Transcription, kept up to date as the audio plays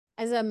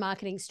As a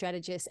marketing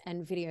strategist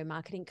and video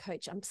marketing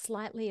coach, I'm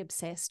slightly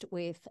obsessed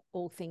with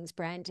all things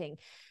branding.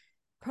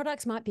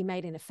 Products might be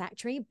made in a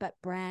factory,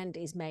 but brand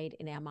is made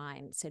in our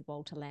mind, said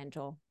Walter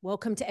Landor.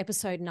 Welcome to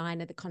episode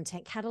 9 of The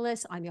Content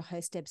Catalyst. I'm your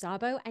host, Deb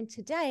Szabo, and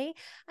today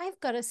I've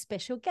got a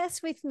special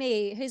guest with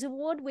me who's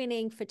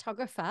award-winning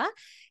photographer,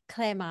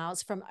 Claire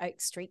Miles from Oak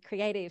Street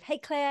Creative. Hey,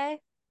 Claire.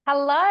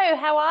 Hello,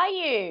 how are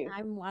you?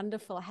 I'm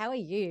wonderful. How are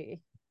you?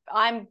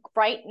 I'm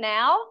great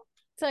now.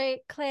 So,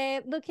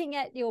 Claire, looking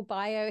at your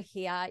bio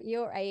here,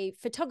 you're a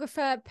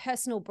photographer,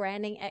 personal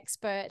branding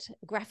expert,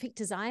 graphic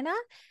designer.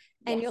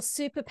 And your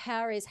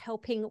superpower is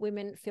helping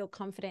women feel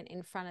confident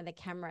in front of the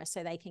camera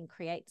so they can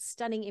create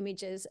stunning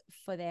images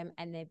for them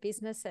and their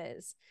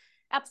businesses.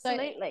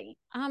 Absolutely.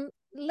 So,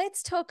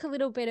 let's talk a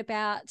little bit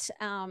about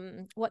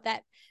what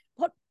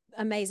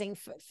amazing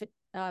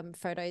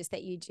photos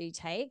that you do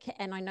take.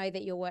 And I know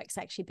that your work's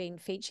actually been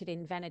featured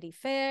in Vanity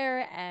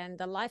Fair and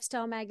the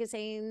lifestyle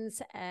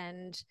magazines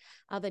and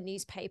other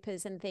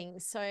newspapers and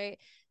things. So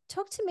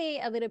talk to me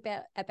a little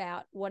bit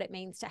about what it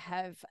means to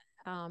have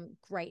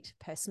great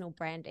personal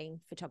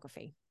branding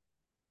photography.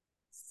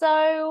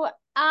 So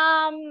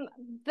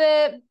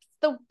the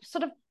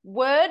sort of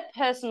word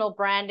personal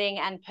branding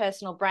and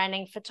personal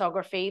branding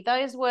photography,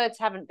 those words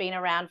haven't been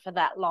around for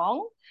that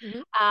long.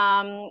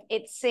 Mm-hmm.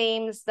 It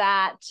seems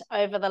that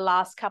over the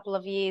last couple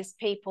of years,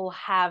 people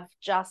have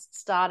just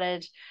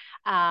started,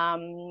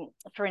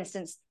 for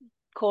instance,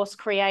 course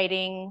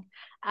creating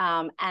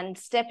and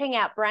stepping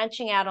out,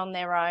 branching out on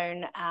their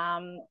own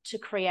to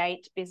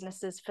create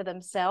businesses for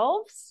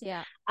themselves.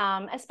 Yeah.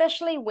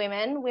 Especially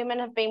women. Women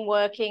have been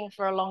working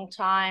for a long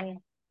time.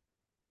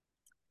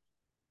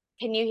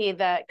 Can you hear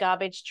the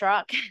garbage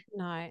truck?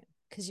 No,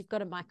 because you've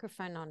got a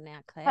microphone on now,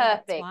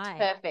 Claire.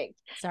 Perfect.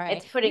 Sorry.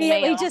 It's putting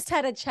me we off. just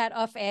had a chat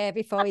off air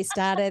before we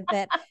started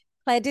that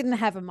Claire didn't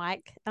have a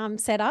mic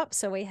set up,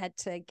 so we had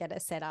to get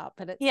it set up,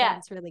 but it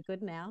sounds really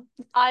good now.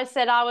 I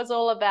said I was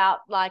all about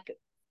like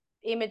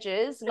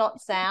images,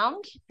 not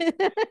sound.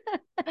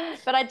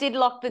 But I did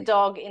lock the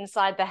dog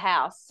inside the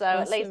house, so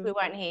Awesome. At least we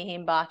won't hear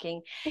him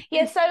barking.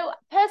 So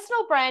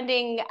personal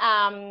branding,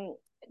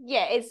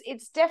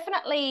 it's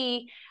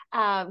definitely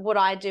what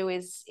I do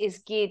is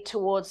geared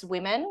towards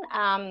women.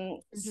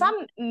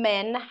 Some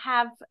men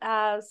have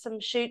some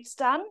shoots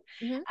done,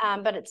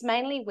 but it's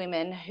mainly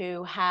women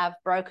who have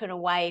broken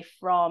away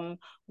from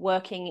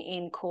working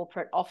in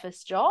corporate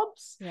office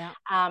jobs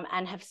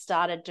and have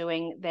started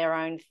doing their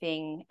own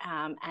thing.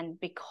 And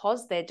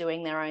because they're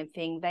doing their own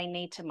thing, they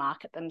need to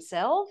market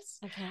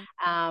themselves.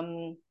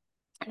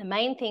 The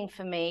main thing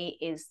for me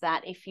is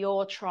that if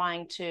you're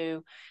trying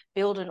to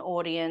build an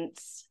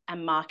audience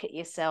and market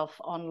yourself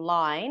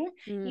online,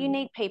 you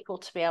need people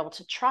to be able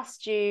to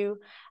trust you,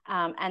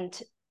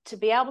 and to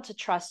be able to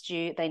trust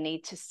you, they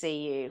need to see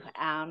you.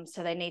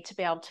 So they need to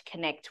be able to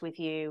connect with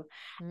you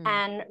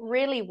and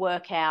really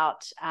work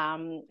out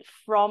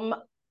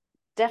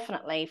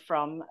definitely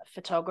from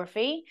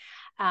photography,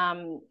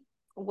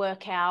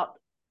 work out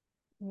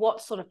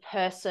what sort of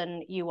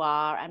person you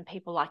are, and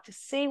people like to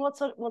see what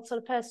sort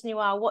of person you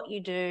are, what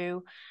you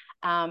do,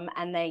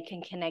 and they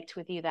can connect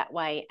with you that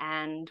way.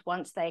 And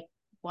once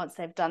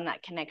they've done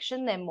that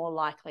connection, they're more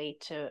likely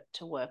to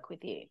work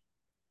with you.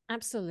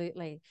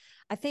 Absolutely.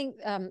 I think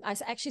I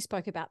actually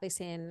spoke about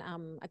this in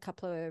a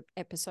couple of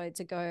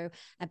episodes ago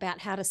about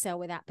how to sell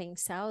without being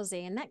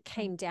salesy. And that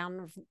came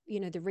down,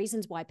 the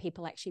reasons why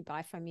people actually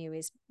buy from you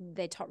is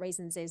their top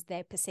reasons is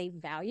their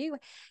perceived value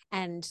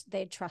and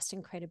their trust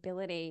and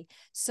credibility.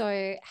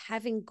 So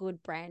having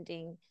good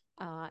branding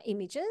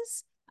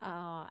images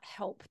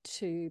help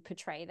to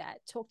portray that.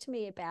 Talk to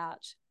me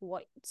about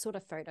what sort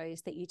of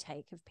photos that you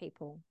take of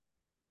people.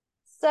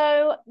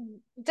 So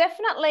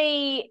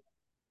definitely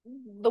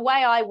the way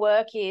I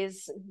work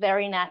is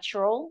very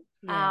natural.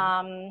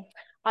 I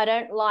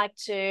don't like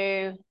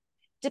to,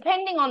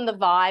 depending on the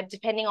vibe,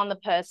 depending on the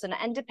person,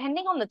 and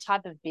depending on the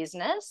type of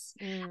business,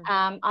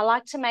 I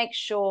like to make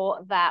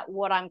sure that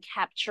what I'm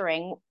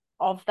capturing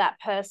of that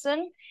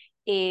person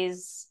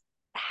is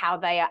how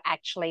they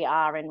actually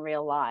are in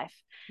real life.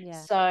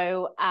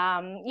 So,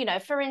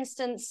 for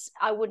instance,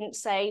 I wouldn't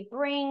say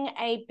bring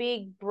a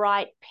big,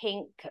 bright,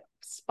 pink,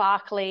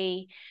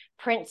 sparkly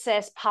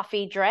princess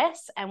puffy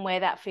dress and wear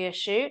that for your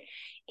shoot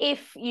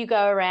if you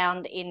go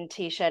around in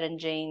t-shirt and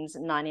jeans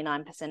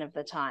 99% of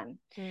the time.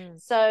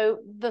 So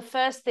the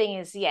first thing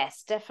is,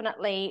 yes,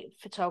 definitely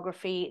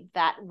photography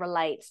that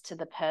relates to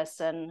the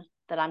person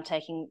that I'm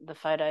taking the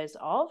photos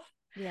of.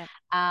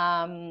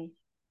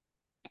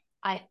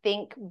 I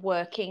think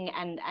working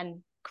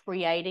and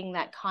creating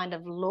that kind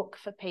of look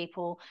for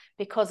people,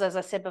 because as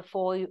I said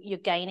before, you're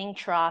gaining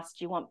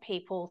trust, you want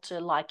people to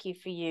like you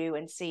for you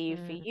and see you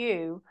for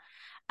you.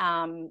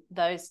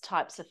 Those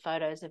types of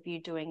photos of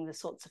you doing the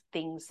sorts of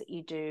things that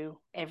you do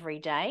every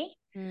day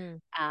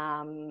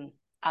are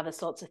the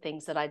sorts of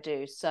things that I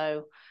do.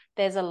 So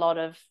there's a lot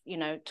of,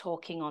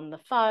 talking on the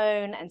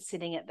phone and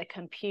sitting at the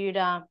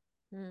computer.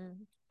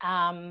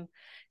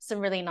 Some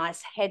really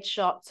nice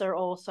headshots are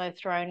also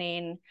thrown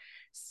in.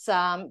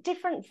 some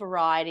different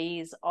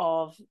varieties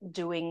of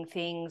doing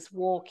things,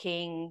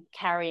 walking,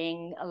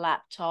 carrying a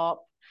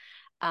laptop,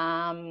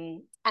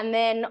 and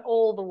then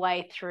all the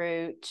way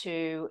through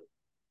to,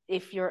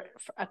 if you're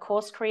a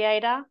course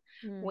creator,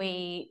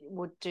 we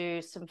would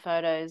do some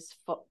photos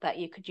that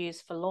you could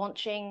use for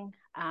launching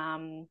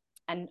and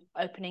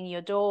opening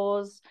your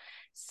doors.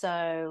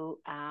 So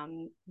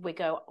we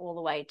go all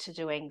the way to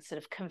doing sort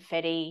of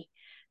confetti,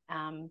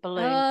 balloon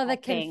popping. The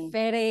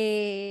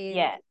confetti.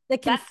 Yeah, the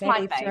confetti, that's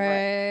my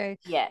favorite.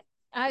 Yeah.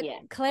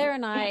 Claire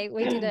and I,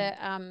 we did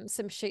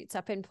some shoots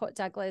up in Port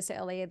Douglas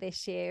earlier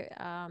this year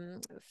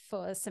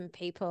for some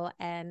people,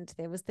 and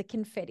there was the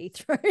confetti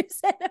throws.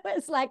 And it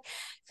was like,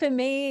 for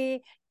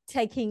me,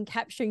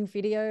 capturing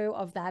video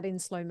of that in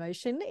slow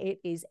motion, it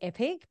is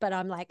epic. But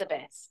I'm like, the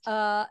best.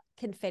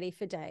 Confetti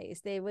for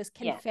days. There was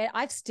confetti. Yeah.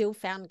 I've still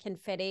found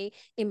confetti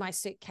in my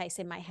suitcase,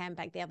 in my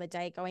handbag the other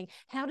day, going,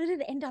 how did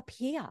it end up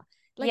here?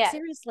 Like,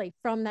 seriously,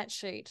 from that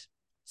shoot.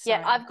 So.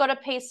 Yeah, I've got a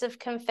piece of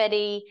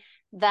confetti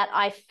that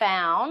I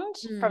found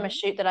from a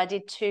shoot that I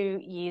did 2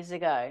 years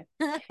ago.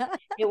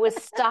 It was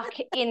stuck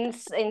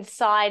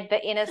inside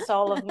the inner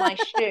sole of my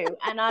shoe.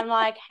 And I'm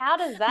like, how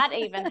does that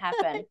even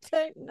happen? I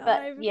don't know.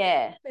 But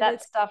yeah,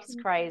 that stuff's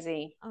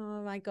crazy.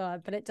 Oh my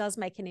God. But it does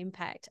make an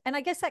impact. And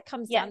I guess that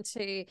comes down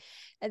to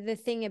the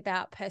thing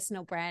about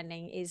personal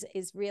branding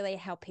is really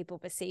how people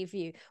perceive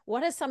you.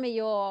 What are some of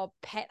your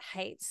pet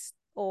hates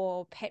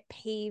or pet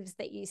peeves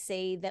that you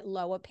see that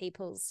lower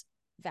people's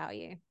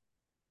value?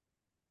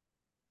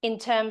 In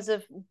terms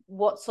of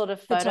what sort of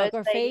photos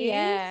they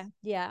use?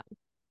 Yeah.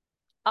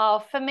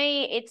 Oh, for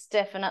me, it's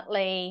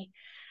definitely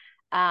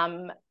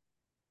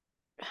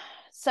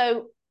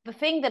so the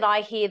thing that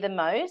I hear the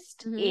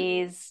most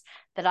is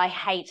that I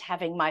hate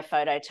having my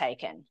photo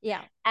taken.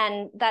 Yeah.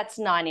 And that's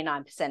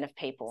 99% of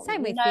people.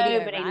 Same with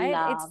video,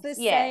 right? It's the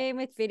same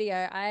with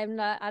video. I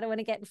don't want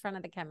to get in front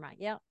of the camera.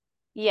 Yeah.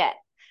 Yeah.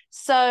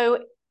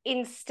 So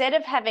instead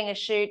of having a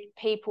shoot,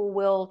 people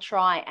will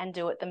try and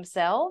do it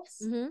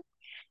themselves.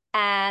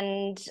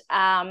 And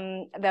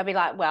they'll be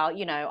like, well,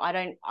 I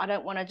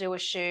don't want to do a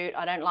shoot.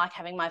 I don't like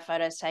having my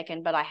photos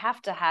taken, but I have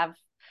to have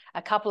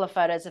a couple of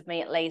photos of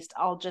me at least.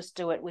 I'll just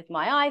do it with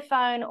my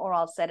iPhone, or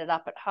I'll set it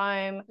up at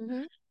home.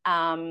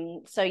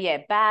 So yeah,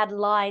 bad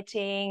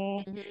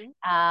lighting,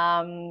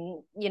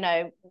 bad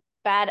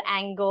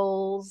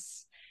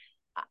angles.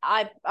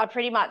 I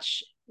pretty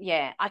much,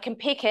 I can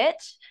pick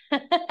it.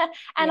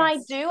 And I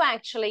do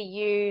actually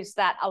use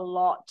that a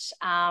lot.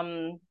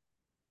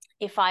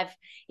 If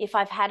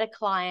I've had a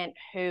client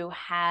who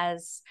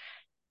has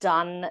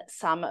done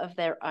some of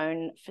their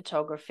own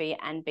photography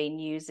and been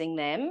using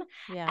them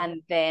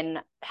and then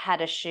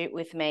had a shoot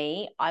with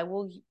me, I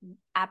will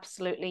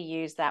absolutely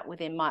use that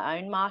within my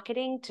own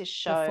marketing to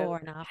show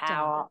the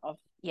power of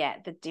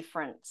the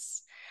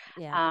difference.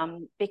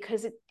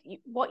 Because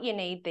what you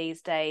need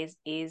these days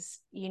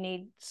is you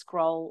need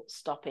scroll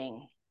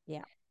stopping.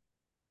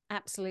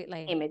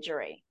 Absolutely.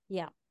 Imagery.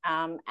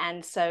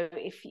 And so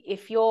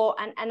if you're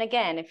and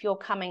again, if you're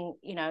coming,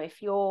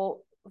 if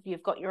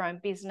you've got your own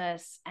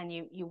business and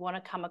you want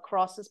to come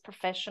across as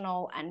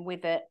professional and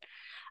with it,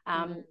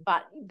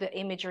 but the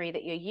imagery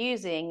that you're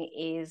using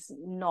is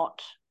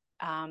not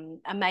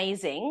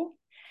amazing,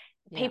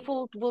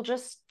 people will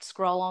just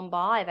scroll on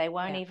by. They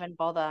won't even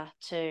bother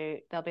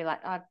they'll be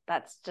like, oh,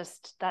 that's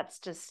just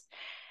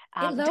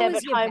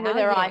debit home with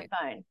their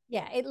iPhone.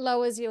 It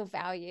lowers your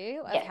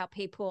value of how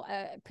people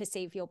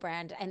perceive your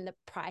brand and the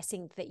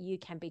pricing that you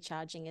can be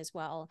charging as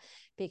well,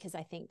 because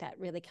I think that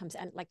really comes.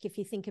 And like, if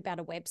you think about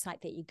a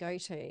website that you go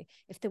to,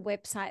 if the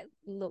website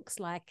looks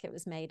like it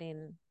was made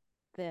in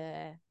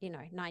the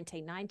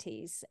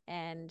 1990s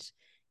and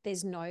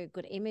there's no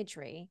good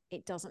imagery,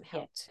 it doesn't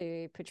help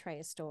to portray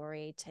a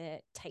story, to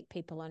take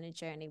people on a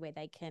journey where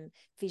they can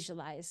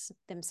visualize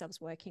themselves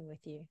working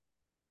with you.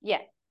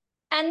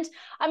 And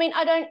I mean,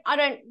 I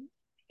don't,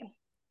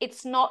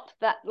 it's not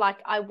that, like,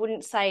 I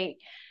wouldn't say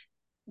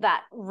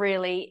that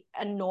really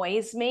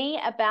annoys me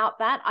about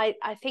that.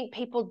 I think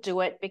people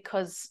do it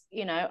because,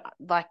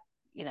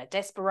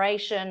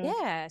 desperation.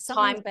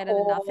 Something's better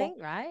than nothing,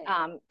 right?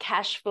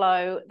 Cash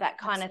flow, that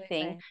kind of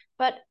thing.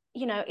 But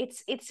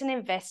it's an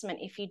investment.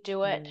 If you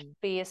do it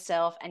for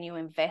yourself and you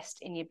invest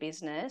in your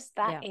business,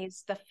 that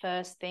is the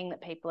first thing that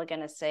people are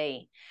going to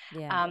see.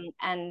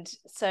 And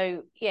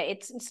so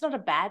it's not a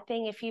bad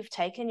thing if you've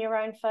taken your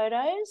own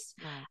photos,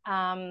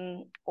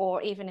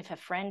 or even if a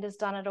friend has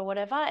done it or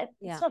whatever.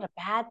 It's not a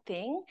bad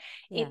thing.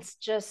 It's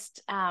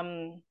just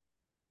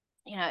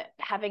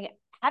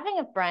having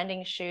a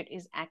branding shoot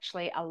is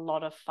actually a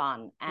lot of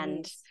fun,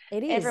 and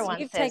it is.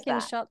 Everyone You've says taken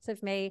that. shots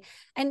of me,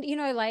 and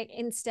like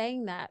in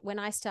saying that, when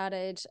I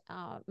started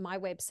my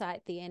website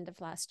at the end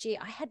of last year,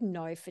 I had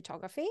no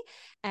photography,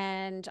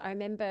 and I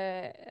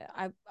remember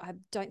I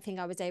don't think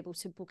I was able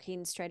to book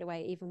in straight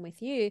away, even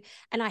with you,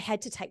 and I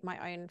had to take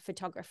my own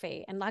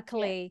photography, and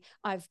luckily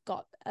I've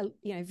got a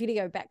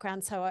video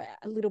background, so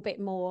a little bit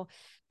more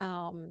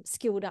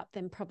skilled up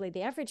than probably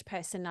the average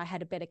person. I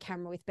had a better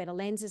camera with better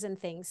lenses and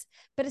things.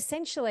 But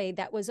essentially,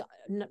 that was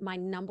my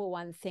number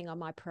one thing on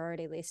my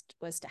priority list,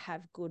 was to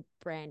have good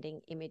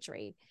branding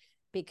imagery,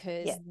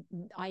 because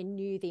I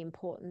knew the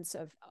importance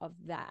of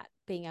that,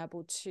 being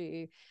able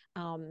to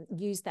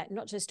use that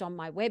not just on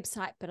my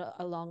website, but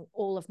along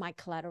all of my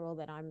collateral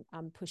that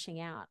I'm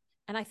pushing out.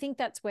 And I think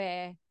that's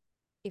where,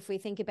 if we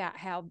think about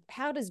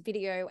how does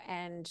video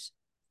and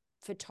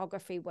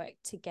photography work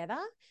together,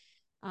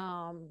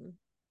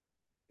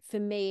 for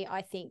me,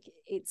 I think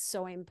it's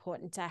so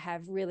important to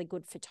have really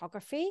good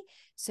photography.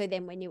 So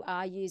then when you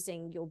are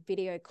using your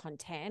video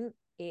content,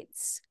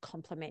 it's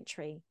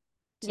complementary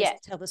to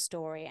tell the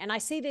story. And I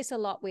see this a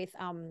lot with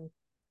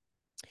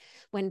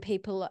when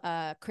people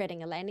are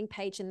creating a landing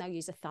page and they'll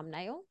use a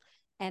thumbnail,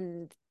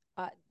 and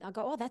I'll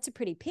go, oh, that's a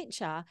pretty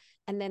picture.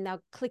 And then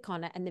they'll click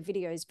on it and the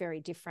video is very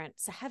different.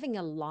 So having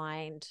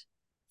aligned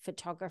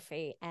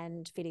photography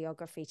and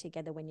videography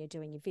together when you're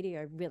doing your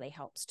video really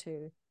helps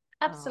to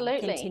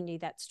continue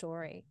that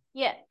story.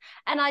 Yeah.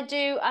 And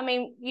I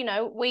mean, you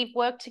know, we've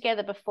worked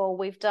together before.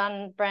 We've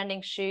done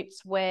branding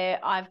shoots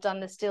where I've done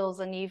the stills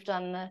and you've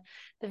done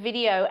the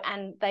video,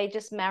 and they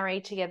just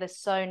marry together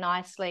so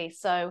nicely.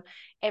 So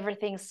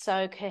everything's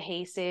so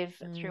cohesive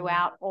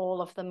throughout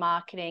all of the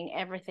marketing,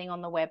 everything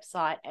on the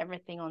website,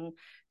 everything on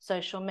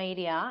social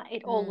media.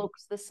 It all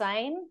looks the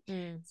same.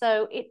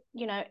 So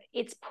you know,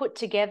 it's put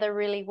together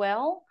really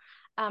well.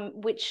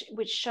 Which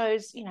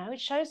shows, you know, it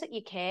shows that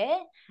you care,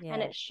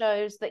 and it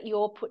shows that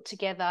you're put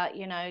together,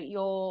 you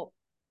know,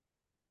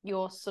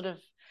 you're sort of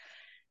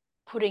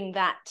putting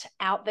that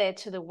out there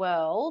to the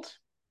world.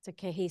 It's a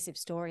cohesive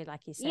story,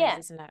 like you said,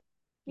 isn't it?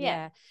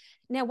 Yeah.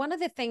 Now, one of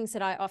the things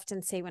that I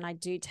often see when I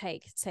do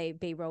take, say,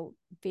 B-roll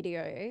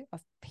video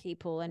of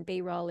people, and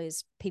B-roll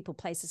is people,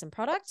 places, and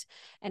product,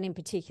 and in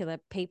particular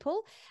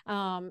people,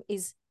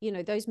 is, you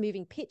know, those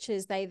moving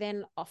pictures, they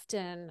then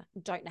often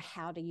don't know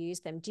how to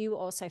use them. Do you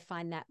also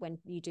find that when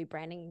you do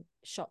branding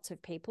shots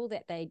of people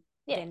that they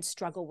then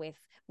struggle with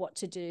what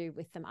to do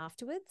with them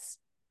afterwards?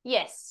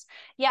 Yes.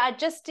 Yeah, I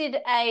just did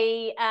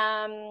a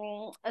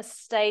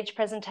stage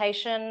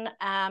presentation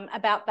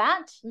about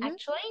that,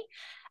 actually.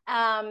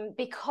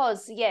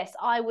 Because yes,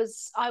 I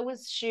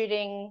was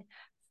shooting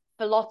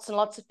for lots and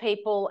lots of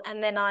people,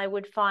 and then I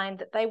would find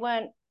that they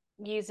weren't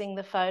using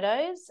the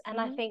photos,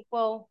 and I think,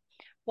 well,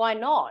 why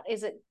not?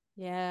 Is it,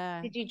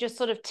 did you just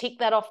sort of tick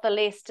that off the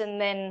list and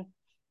then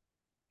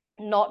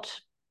not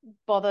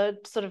bother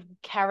sort of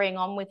carrying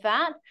on with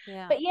that?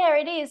 But yeah,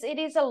 it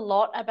is a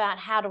lot about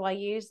how do I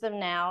use them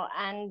now.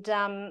 And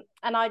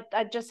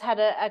I just had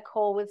a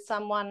call with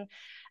someone.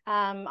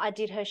 I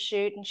did her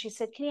shoot, and she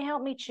said, can you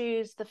help me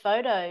choose the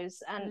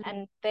photos,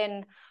 and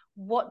then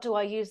what do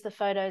I use the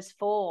photos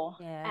for?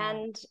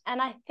 And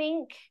I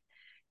think,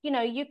 you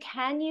know, you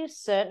can use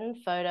certain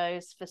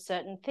photos for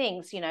certain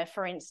things. You know,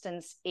 for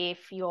instance,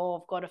 if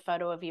you've got a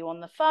photo of you on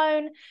the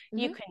phone,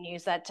 you can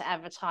use that to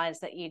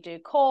advertise that you do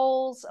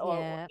calls,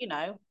 or, you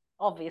know,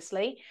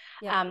 obviously,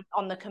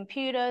 on the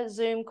computer,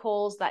 Zoom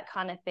calls, that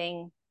kind of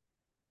thing.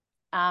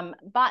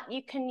 But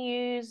you can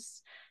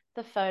use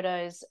the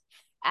photos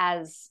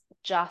as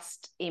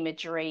just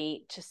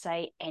imagery to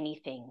say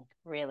anything,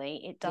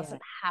 really. It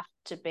doesn't have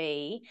to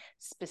be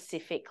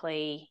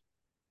specifically,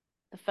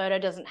 the photo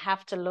doesn't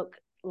have to look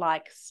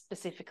like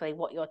specifically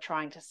what you're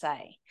trying to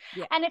say.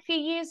 And if you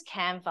use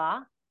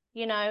Canva,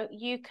 you know,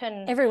 you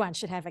can, everyone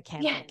should have a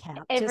Canva account.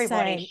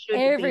 Everybody should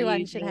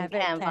have a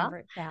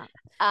Canva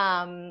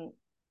account.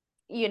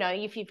 You know,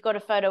 if you've got a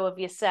photo of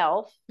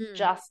yourself,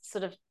 just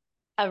sort of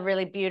a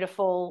really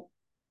beautiful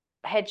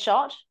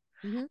headshot,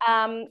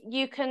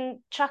 you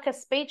can chuck a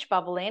speech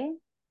bubble in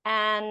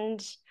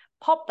and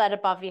pop that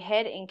above your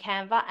head in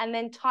Canva, and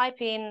then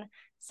type in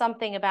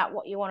something about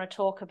what you want to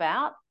talk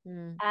about,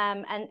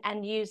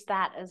 and use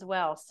that as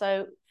well.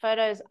 So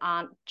photos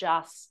aren't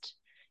just,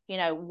 you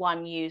know,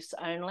 one use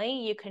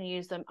only. You can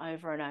use them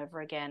over and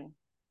over again.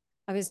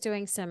 I was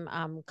doing some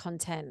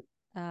content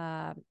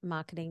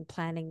marketing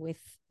planning with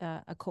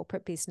a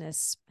corporate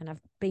business, and I've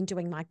been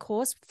doing my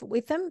course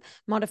with them,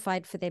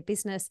 modified for their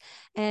business.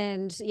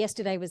 And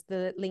yesterday was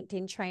the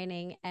LinkedIn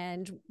training,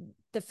 and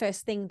the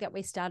first thing that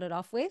we started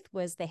off with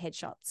was the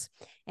headshots.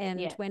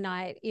 And when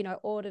I, you know,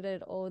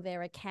 audited all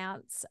their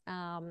accounts,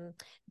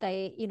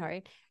 they, you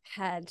know,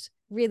 had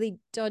really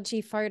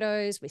dodgy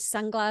photos with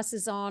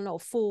sunglasses on, or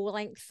full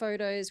length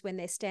photos when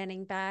they're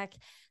standing back,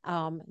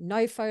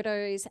 no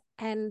photos.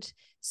 And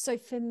so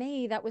for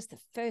me, that was the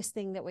first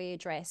thing that we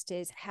addressed,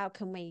 is how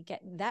can we get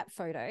that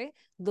photo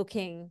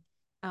looking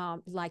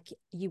like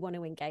you want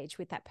to engage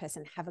with that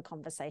person, have a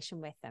conversation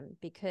with them,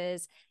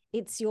 because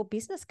it's your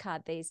business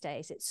card these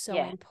days. It's so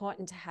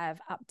important to have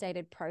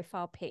updated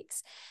profile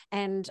pics.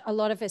 And a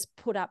lot of us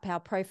put up our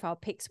profile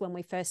pics when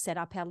we first set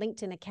up our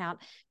LinkedIn account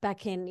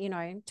back in, you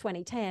know,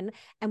 2010,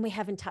 and we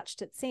haven't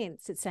touched it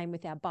since. It's same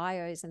with our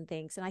bios and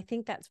things. And I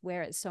think that's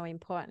where it's so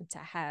important to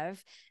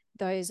have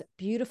those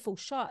beautiful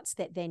shots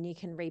that then you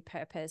can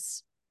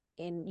repurpose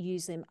and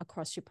use them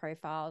across your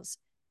profiles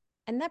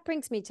And that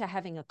brings me to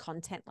having a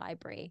content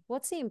library.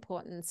 What's the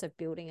importance of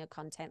building a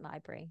content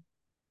library?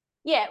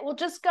 Yeah, well,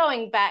 just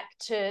going back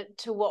to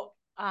what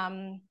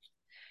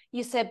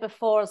you said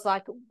before, is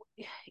like,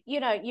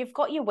 you've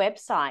got your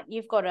website,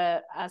 you've got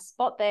a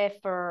spot there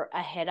for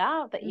a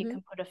header that you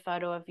can put a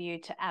photo of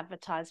you to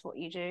advertise what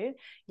you do.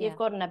 You've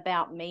got an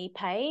about me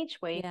page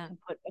where you can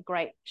put a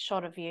great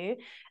shot of you.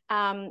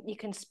 You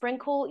can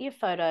sprinkle your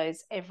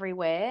photos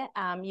everywhere.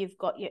 You've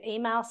got your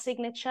email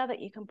signature that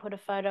you can put a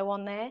photo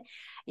on there.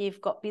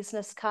 You've got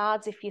business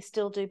cards. If you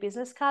still do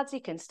business cards,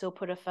 you can still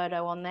put a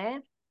photo on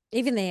there.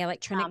 Even the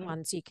electronic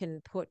ones, you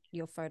can put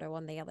your photo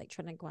on the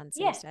electronic ones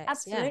these days.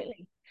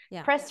 Absolutely.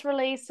 Yeah. Press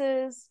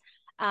releases.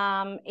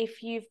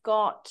 If you've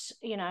got,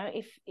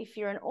 if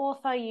you're an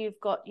author, you've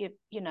got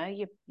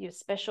your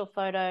special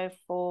photo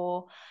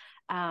for,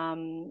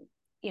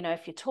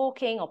 if you're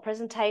talking or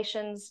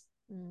presentations.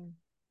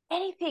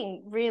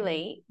 Anything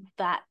really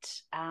that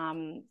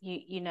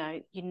you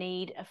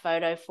need a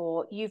photo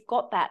for, you've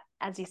got that,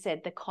 as you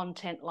said, the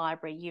content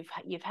library.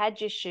 You've had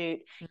your shoot,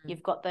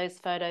 you've got those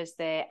photos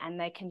there, and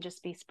they can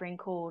just be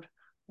sprinkled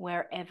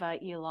wherever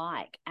you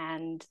like.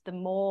 And the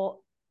more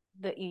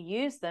that you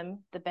use them,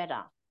 the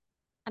better.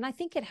 And I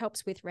think it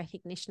helps with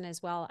recognition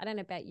as well. I don't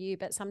know about you,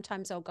 but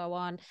sometimes I'll go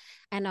on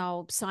and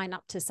I'll sign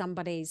up to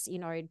somebody's,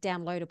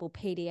 downloadable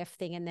PDF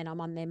thing, and then I'm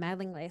on their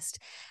mailing list.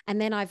 And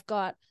then I've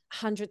got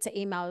hundreds of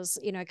emails,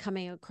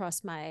 coming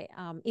across my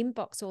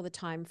inbox all the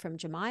time from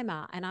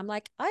Jemima. And I'm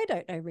like, I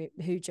don't know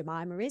who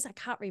Jemima is. I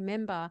can't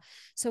remember.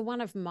 So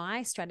one of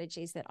my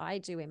strategies that I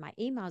do in my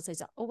emails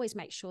is I always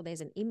make sure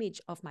there's an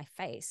image of my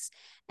face,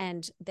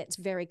 and that's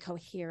very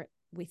coherent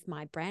with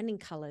my branding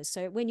colors.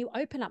 So when you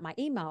open up my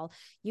email,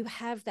 you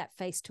have that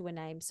face to a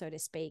name, so to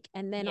speak.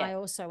 And then I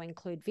also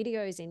include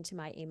videos into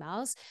my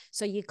emails.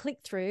 So you click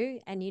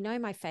through and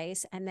my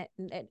face, and that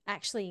it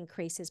actually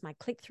increases my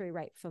click-through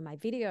rate for my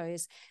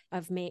videos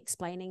of me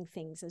explaining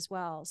things as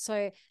well. So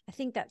I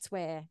think that's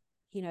where,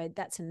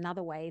 that's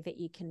another way that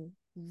you can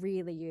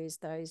really use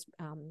those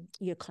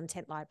your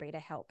content library to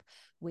help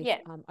with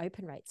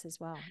open rates as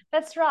well.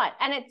 That's right.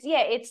 And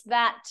it's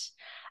that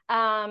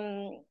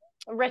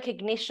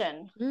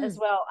recognition as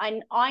well.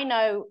 I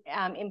know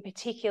in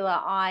particular,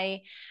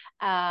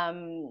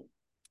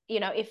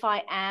 if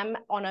I am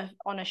on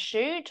a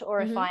shoot,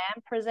 or if I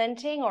am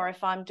presenting, or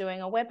if I'm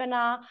doing a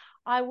webinar,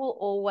 I will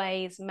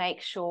always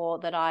make sure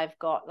that I've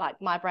got, like,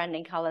 my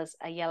branding colors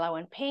are yellow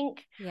and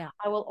pink.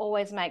 I will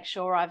always make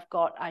sure I've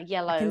got a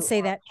yellow. I can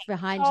see that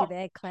behind you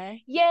there, Claire.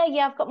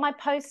 I've got my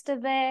poster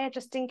there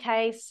just in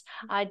case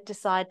I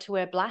decide to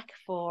wear black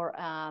for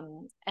a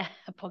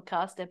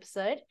podcast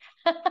episode.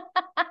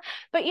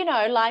 But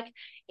like,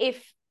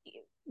 if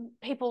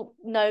people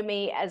know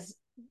me as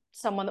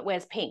someone that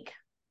wears pink,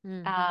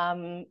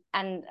 and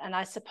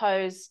I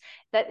suppose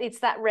that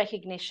it's that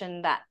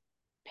recognition that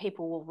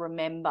people will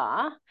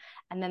remember,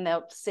 and then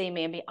they'll see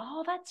me and be,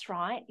 oh, that's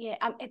right.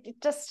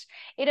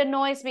 It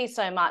annoys me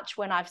so much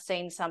when I've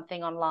seen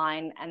something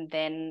online and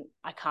then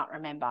I can't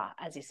remember,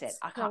 as you said.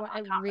 I can't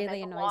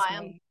really remember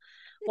annoys me.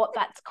 what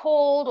that's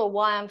called, or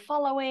why I'm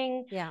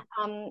following.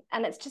 And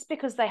it's just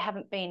because they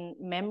haven't been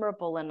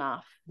memorable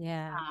enough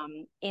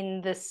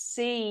in the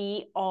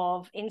sea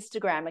of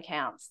Instagram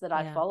accounts that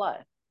I follow.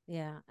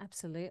 Yeah,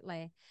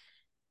 absolutely.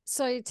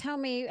 So tell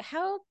me,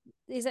 how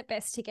is it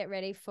best to get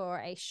ready for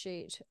a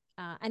shoot?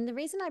 And the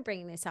reason I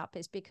bring this up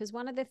is because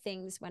one of the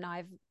things when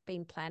I've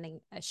been planning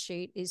a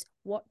shoot is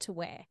what to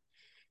wear.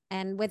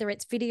 And whether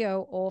it's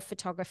video or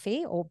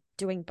photography, or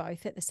doing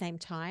both at the same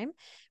time,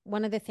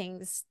 one of the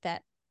things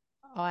that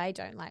I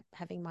don't like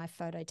having my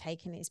photo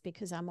taken is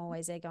because I'm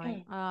always there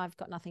going, oh, I've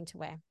got nothing to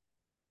wear.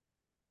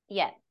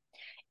 Yeah,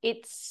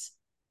 it's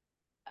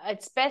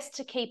best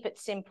to keep it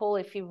simple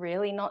if you're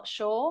really not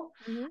sure.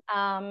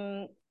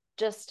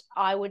 Just,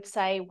 I would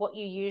say, what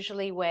you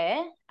usually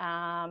wear,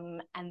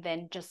 and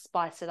then just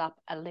spice it up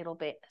a little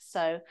bit.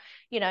 So,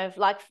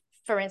 like,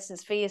 for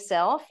instance, for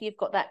yourself, you've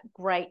got that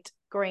great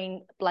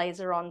green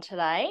blazer on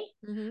today.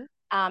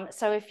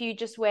 So if you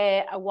just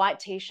wear a white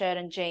t-shirt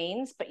and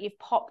jeans, but you've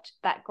popped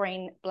that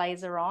green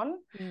blazer on,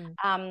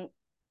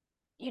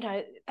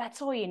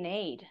 that's all you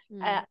need.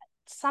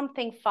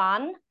 Something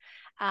fun,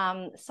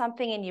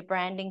 something in your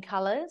branding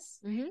colors.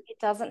 It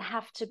doesn't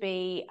have to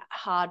be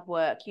hard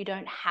work. You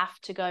don't have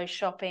to go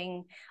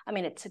shopping. I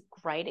mean, it's a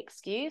great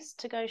excuse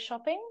to go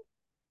shopping.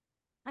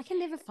 I can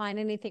never find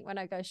anything when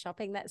I go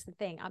shopping. That's the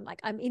thing. I'm like,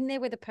 I'm in there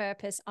with a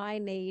purpose. I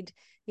need,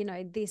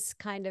 this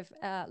kind of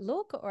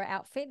look or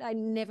outfit. I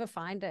never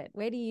find it.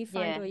 Where do you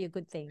find all your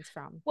good things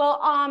from? Well,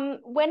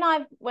 when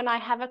I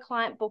have a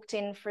client booked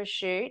in for a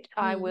shoot,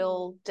 I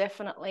will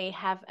definitely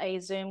have a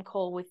Zoom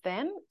call with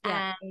them,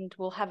 and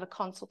we'll have a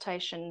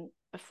consultation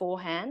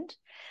beforehand.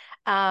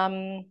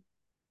 And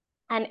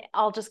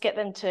I'll just get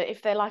them to,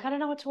 if they're like, I don't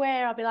know what to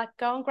wear, I'll be like,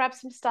 go and grab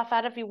some stuff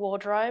out of your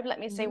wardrobe. Let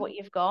me see what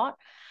you've got.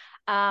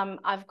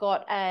 I've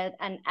got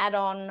an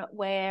add-on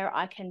where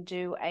I can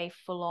do a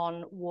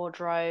full-on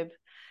wardrobe.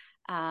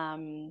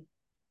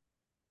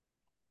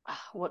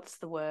 What's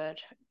the word?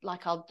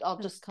 Like, I'll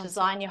just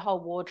design your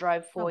whole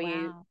wardrobe for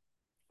you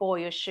for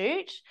your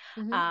shoot.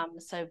 Mm-hmm.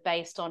 So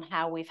based on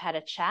how we've had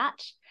a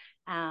chat,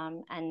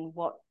 and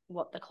what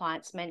the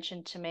clients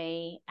mentioned to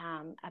me,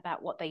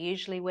 about what they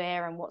usually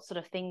wear and what sort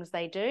of things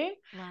they do.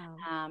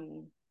 Wow.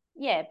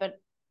 Yeah,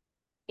 but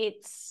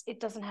it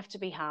doesn't have to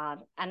be hard,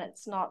 and it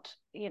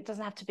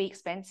doesn't have to be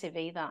expensive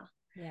either.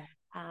 Yeah.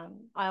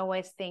 I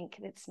always think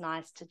it's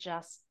nice to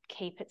just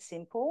keep it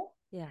simple.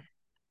 Yeah.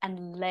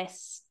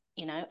 Unless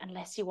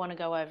you want to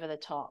go over the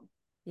top.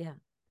 Yeah.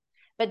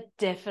 But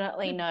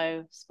definitely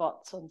no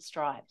spots and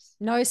stripes.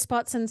 No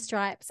spots and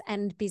stripes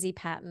and busy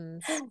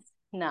patterns.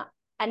 No.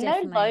 And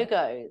Definitely. no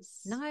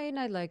logos.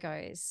 No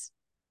logos.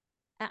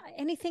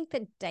 Anything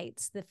that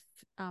dates the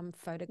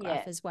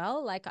photograph as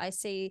well. Like I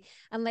see,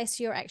 unless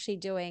you're actually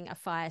doing a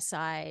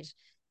fireside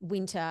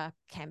winter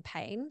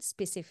campaign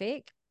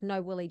specific,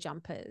 no woolly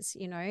jumpers,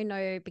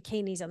 no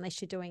bikinis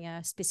unless you're doing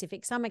a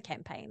specific summer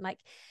campaign. Like,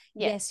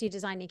 yes, you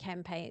design your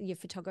campaign, your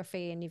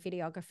photography and your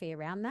videography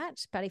around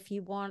that. But if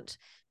you want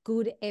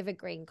good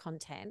evergreen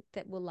content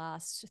that will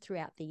last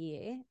throughout the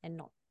year and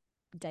not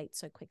date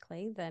so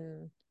quickly,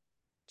 then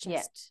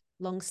just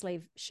long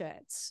sleeve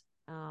shirts.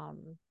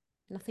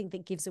 Nothing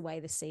that gives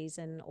away the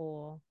season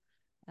or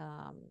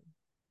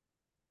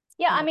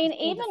I mean,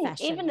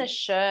 even a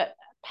shirt,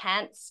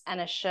 pants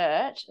and a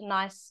shirt,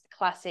 nice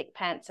classic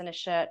pants and a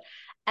shirt,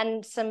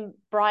 and some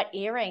bright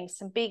earrings,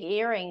 some big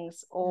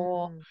earrings,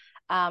 or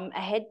a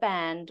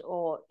headband,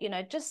 or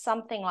just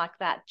something like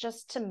that,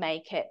 just to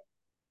make it,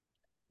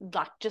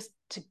 like, just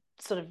to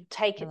sort of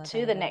take it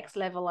to the next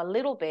level a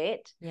little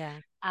bit.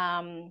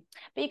 But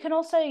you can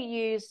also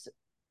use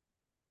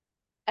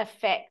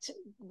effect,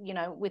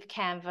 with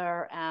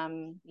Canva,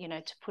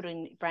 to put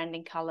in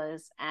branding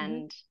colors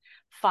and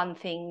fun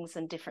things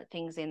and different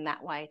things in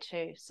that way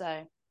too.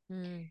 So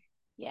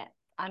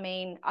I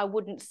mean, I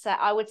would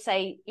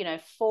say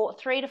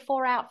 3 to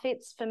 4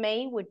 outfits for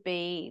me would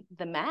be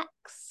the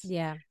max.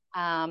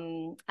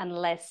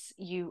 Unless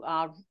you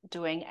are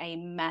doing a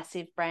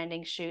massive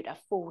branding shoot, a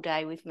full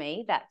day with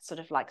me, that's sort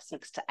of like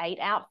 6 to 8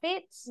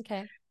 outfits.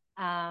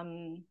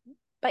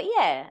 But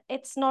yeah,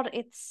 it's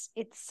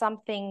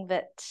something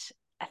that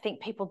I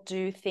think people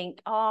do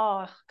think,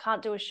 oh,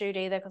 can't do a shoot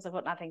either because I've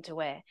got nothing to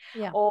wear.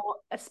 Or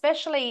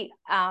especially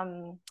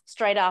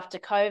straight after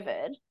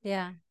COVID,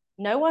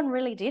 no one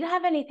really did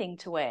have anything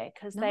to wear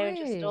because they were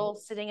just all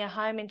sitting at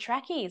home in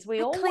trackies.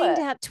 We all cleaned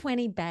out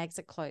 20 bags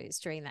of clothes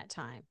during that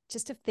time,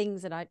 just of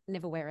things that I'd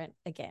never wear it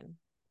again.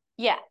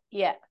 Yeah.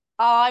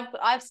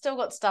 I've still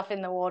got stuff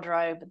in the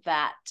wardrobe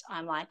that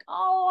I'm like,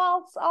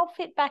 oh, I'll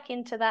fit back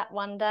into that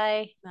one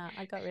day. No,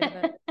 I got rid of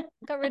it.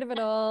 Got rid of it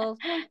all.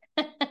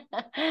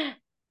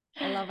 I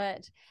love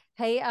it.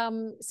 Hey,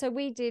 so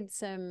we did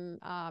some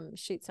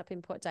shoots up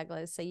in Port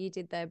Douglas. So you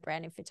did the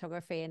branding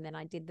photography and then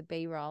I did the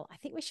B-roll. I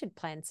think we should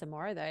plan some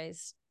more of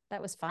those.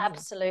 That was fun.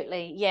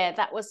 Absolutely. Yeah,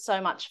 that was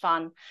so much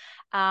fun.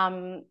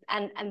 And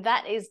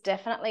that is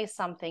definitely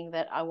something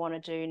that I want to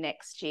do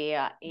next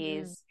year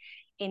is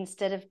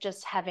instead of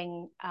just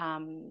having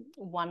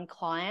one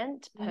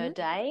client per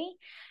day,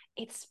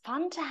 it's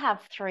fun to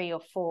have 3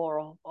 or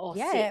 4 or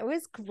 6. It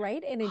was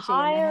great energy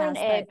Hire in the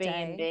house an that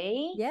Airbnb.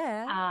 Day.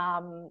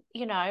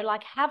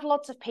 Like have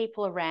lots of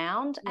people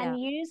around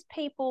and use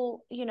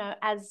people,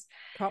 as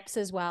props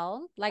as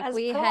well. Like as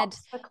we had,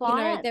 for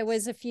clients. there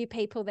was a few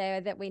people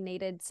there that we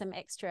needed some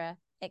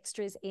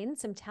extras in,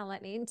 some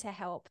talent in to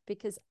help,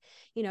 because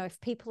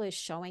if people are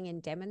showing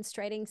and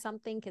demonstrating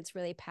something, it's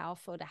really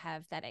powerful to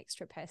have that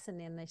extra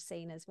person in the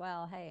scene as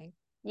well. Hey,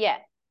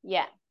 a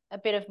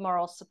bit of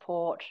moral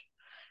support.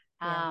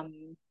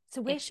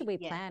 So where should we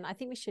plan? I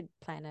think we should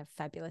plan a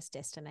fabulous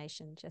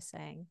destination, just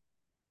saying.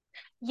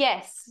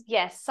 Yes,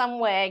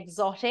 somewhere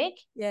exotic.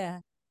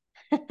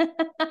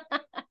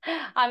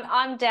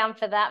 I'm down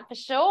for that for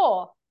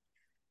sure.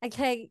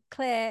 Okay,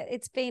 Claire,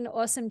 it's been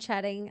awesome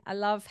chatting. I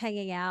love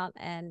hanging out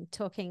and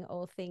talking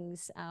all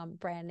things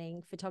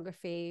branding,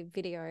 photography,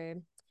 video.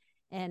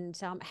 And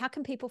how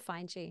can people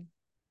find you?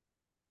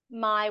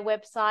 My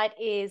website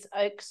is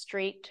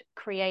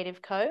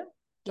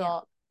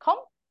oakstreetcreativeco.com.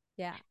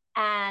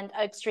 And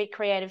Oak Street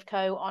Creative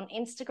Co. on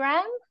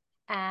Instagram.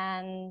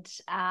 And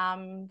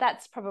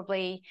that's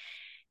probably,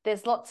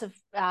 there's lots of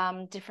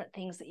different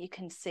things that you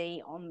can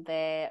see on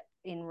there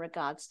in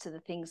regards to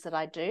the things that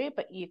I do,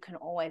 but you can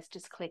always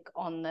just click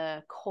on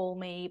the call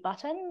me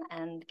button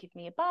and give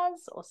me a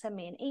buzz or send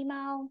me an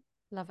email.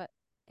 Love it.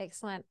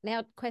 Excellent.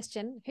 Now,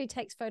 question, who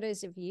takes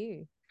photos of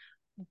you?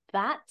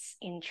 That's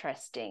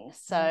interesting.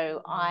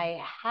 So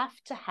I have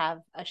to have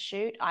a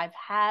shoot. I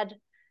had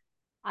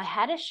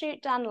a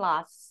shoot done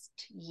last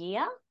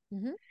year.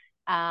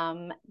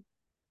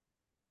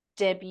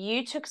 Deb,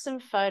 you took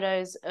some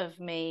photos of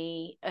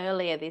me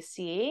earlier this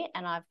year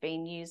and I've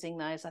been using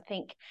those. I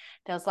think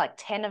there was like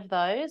 10 of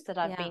those that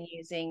I've been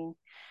using.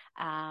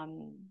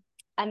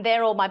 And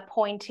they're all my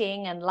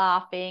pointing and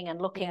laughing and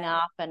looking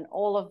up and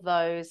all of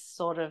those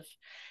sort of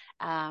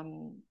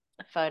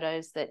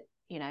photos that,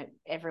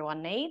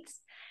 everyone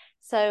needs.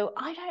 So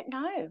I don't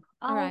know.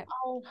 All right.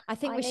 I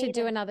think we should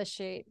do another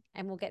shoot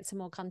and we'll get some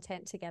more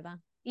content together.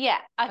 Yeah.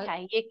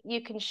 Okay.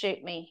 You can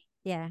shoot me.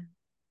 Yeah.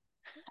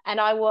 And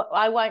I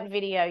won't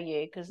video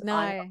you because No.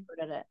 I'm not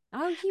good at it.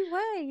 Oh,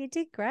 you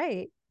did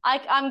great.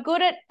 I'm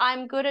good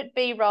at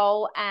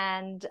B-roll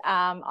and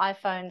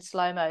iPhone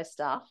slow-mo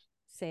stuff.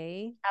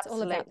 See, it's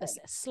all Absolutely. about this.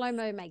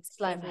 Slow-mo makes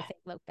Slow-mo. everything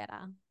look better.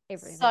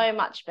 Everything. So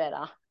much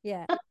better.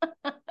 Yeah.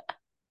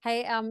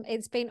 Hey,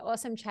 it's been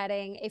awesome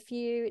chatting. If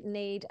you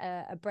need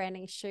a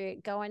branding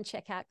shoot, go and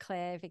check out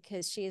Claire,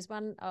 because she is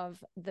one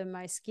of the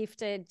most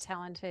gifted,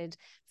 talented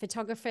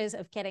photographers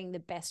of getting the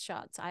best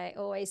shots. I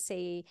always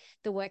see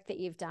the work that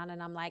you've done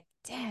and I'm like,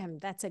 damn,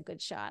 that's a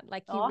good shot.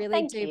 Like, you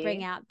really do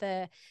bring out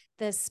the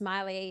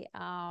smiley,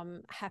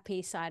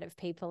 happy side of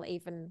people,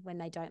 even when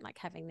they don't like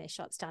having their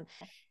shots done.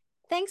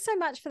 Thanks so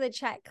much for the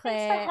chat,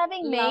 Claire. Thanks for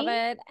having me. Love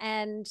it.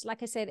 And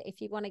like I said,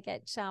 if you want to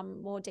get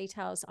more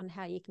details on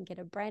how you can get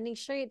a branding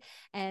shoot,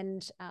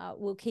 and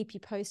we'll keep you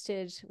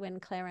posted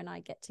when Claire and I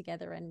get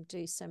together and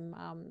do some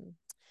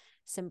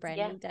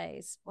branding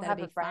days. We'll That'll have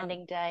be a branding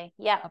fun. day.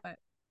 Yeah.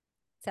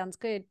 Sounds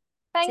good.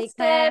 Thanks, See you,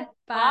 Claire. Deb.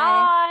 Bye.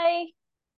 Bye.